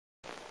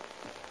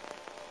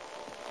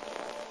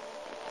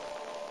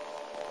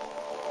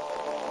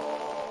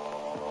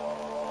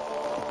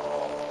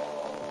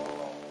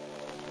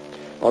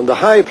On the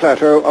high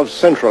plateau of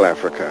Central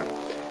Africa,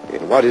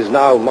 in what is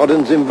now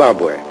modern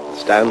Zimbabwe,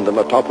 stand the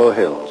Matopo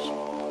Hills.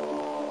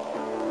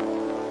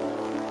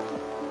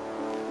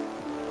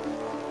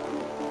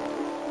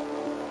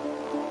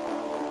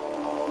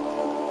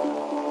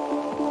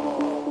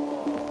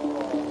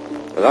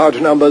 Large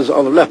numbers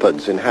of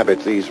leopards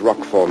inhabit these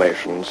rock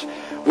formations,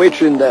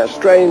 which in their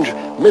strange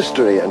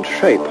mystery and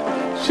shape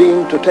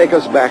seem to take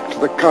us back to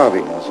the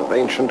carvings of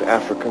ancient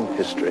African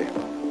history.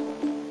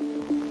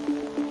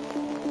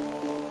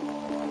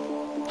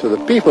 To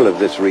the people of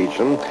this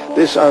region,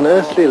 this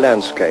unearthly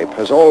landscape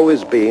has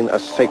always been a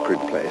sacred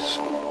place,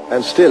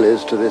 and still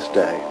is to this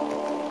day.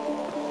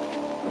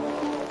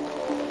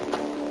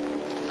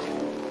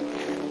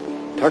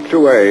 Tucked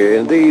away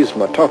in these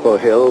Matopo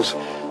hills,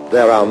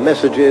 there are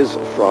messages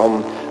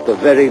from the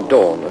very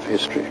dawn of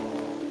history.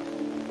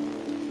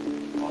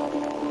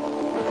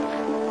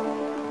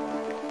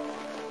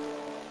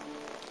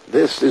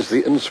 This is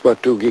the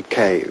Nswatugi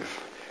Cave,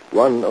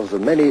 one of the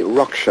many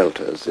rock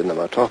shelters in the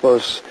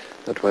Matopos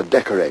that were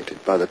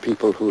decorated by the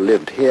people who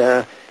lived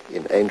here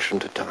in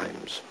ancient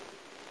times.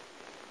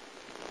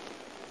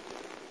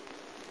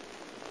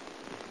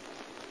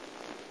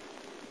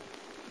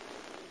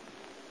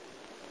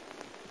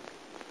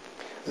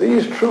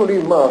 These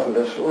truly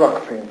marvelous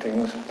rock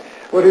paintings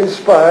were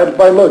inspired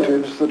by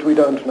motives that we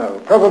don't know.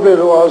 Probably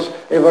there was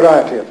a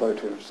variety of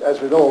motives, as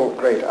with all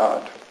great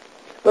art.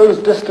 Those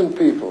distant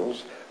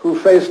peoples who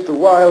faced the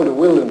wild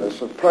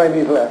wilderness of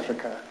primeval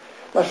Africa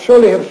must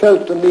surely have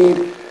felt the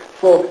need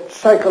for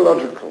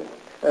psychological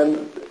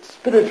and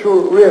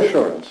spiritual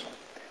reassurance,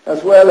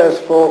 as well as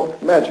for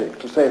magic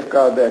to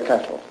safeguard their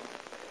cattle.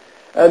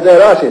 And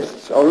their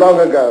artists, of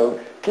long ago,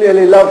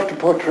 clearly loved to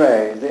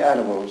portray the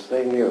animals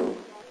they knew.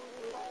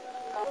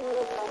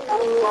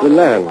 The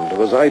land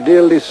was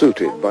ideally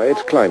suited by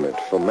its climate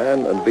for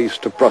man and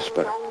beast to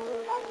prosper.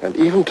 And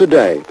even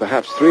today,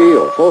 perhaps 3,000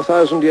 or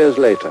 4,000 years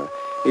later,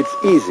 it's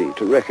easy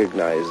to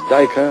recognize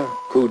duiker,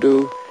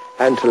 kudu,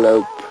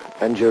 antelope,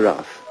 and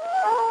giraffe.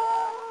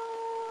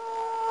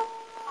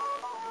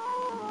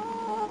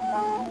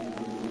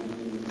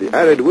 The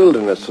arid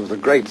wilderness of the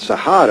Great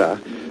Sahara,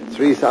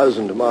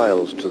 3,000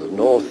 miles to the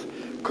north,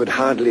 could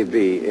hardly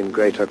be in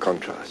greater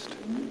contrast.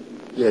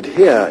 Yet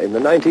here, in the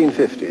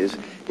 1950s,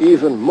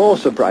 even more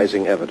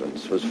surprising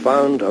evidence was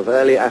found of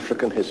early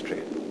African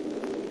history.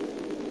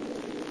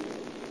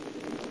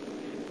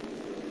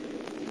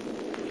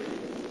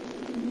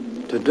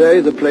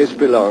 Today the place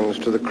belongs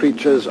to the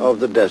creatures of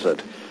the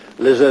desert,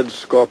 lizards,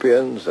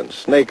 scorpions, and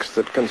snakes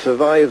that can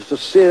survive the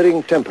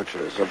searing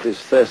temperatures of this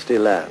thirsty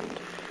land,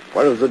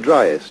 one of the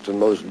driest and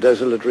most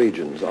desolate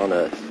regions on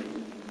Earth.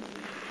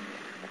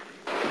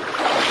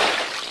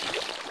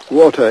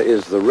 Water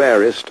is the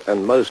rarest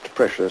and most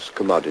precious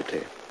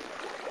commodity.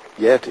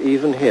 Yet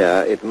even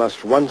here it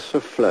must once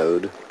have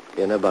flowed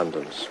in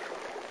abundance.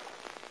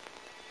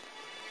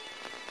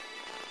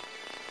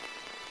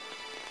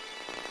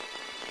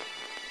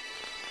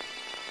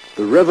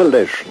 The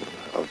revelation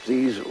of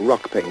these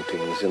rock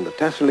paintings in the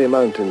Tassili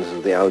Mountains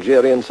of the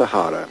Algerian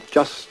Sahara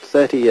just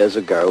 30 years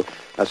ago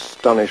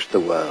astonished the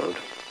world.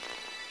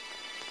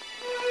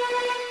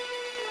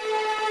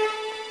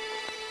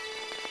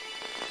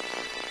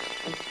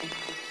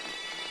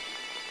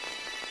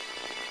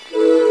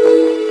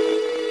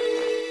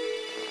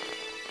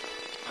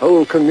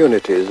 Whole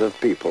communities of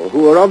people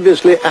who were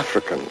obviously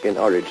African in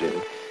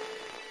origin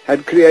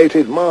had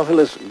created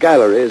marvelous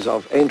galleries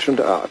of ancient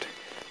art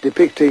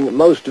depicting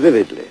most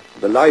vividly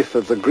the life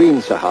of the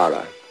Green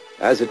Sahara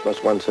as it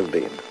must once have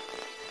been.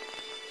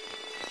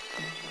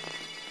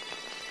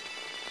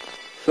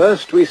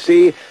 First we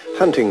see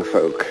hunting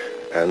folk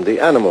and the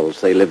animals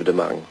they lived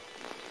among,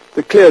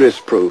 the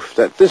clearest proof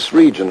that this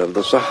region of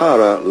the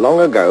Sahara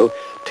long ago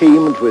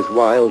teemed with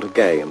wild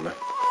game.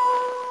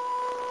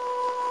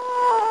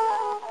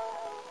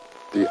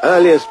 The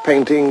earliest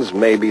paintings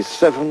may be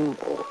 7,000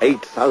 or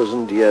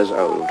 8,000 years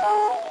old.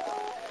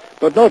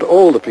 But not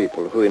all the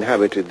people who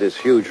inhabited this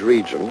huge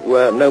region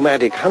were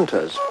nomadic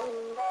hunters.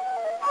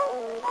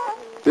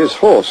 This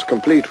horse,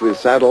 complete with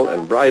saddle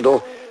and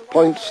bridle,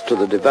 points to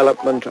the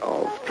development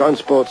of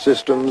transport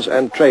systems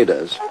and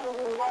traders.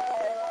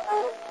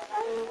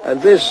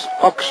 And this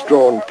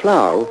ox-drawn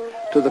plough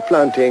to the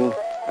planting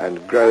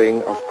and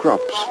growing of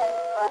crops.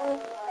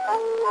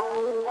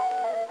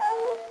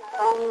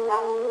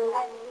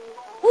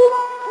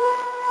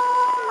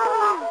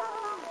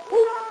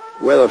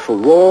 Whether for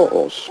war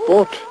or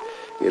sport,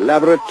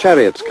 elaborate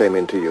chariots came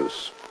into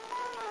use,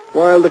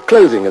 while the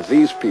clothing of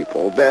these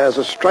people bears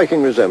a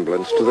striking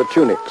resemblance to the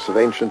tunics of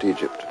ancient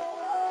Egypt.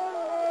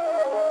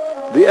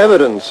 The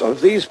evidence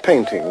of these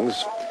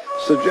paintings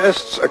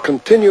suggests a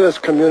continuous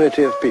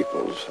community of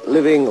peoples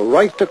living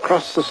right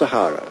across the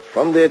Sahara,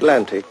 from the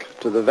Atlantic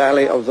to the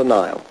valley of the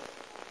Nile.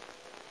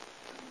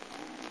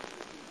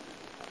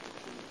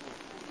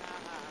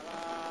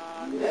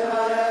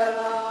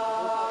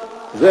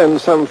 Then,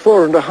 some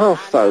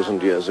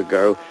 4,500 years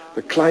ago,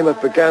 the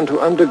climate began to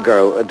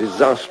undergo a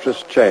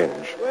disastrous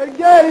change.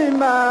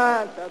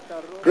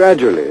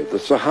 Gradually, the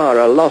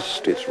Sahara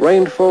lost its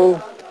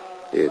rainfall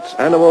its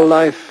animal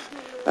life,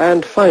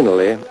 and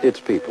finally, its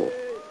people.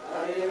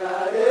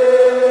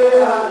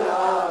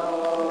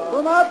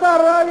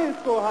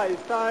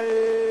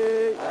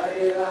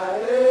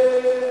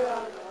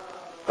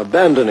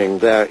 Abandoning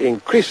their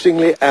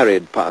increasingly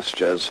arid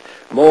pastures,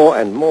 more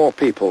and more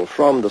people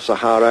from the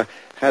Sahara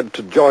had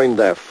to join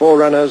their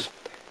forerunners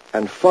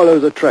and follow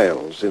the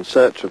trails in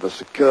search of a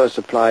secure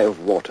supply of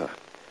water.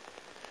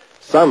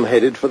 Some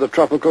headed for the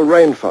tropical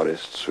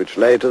rainforests which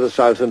lay to the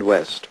south and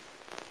west.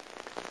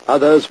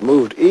 Others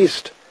moved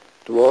east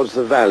towards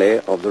the valley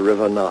of the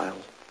River Nile.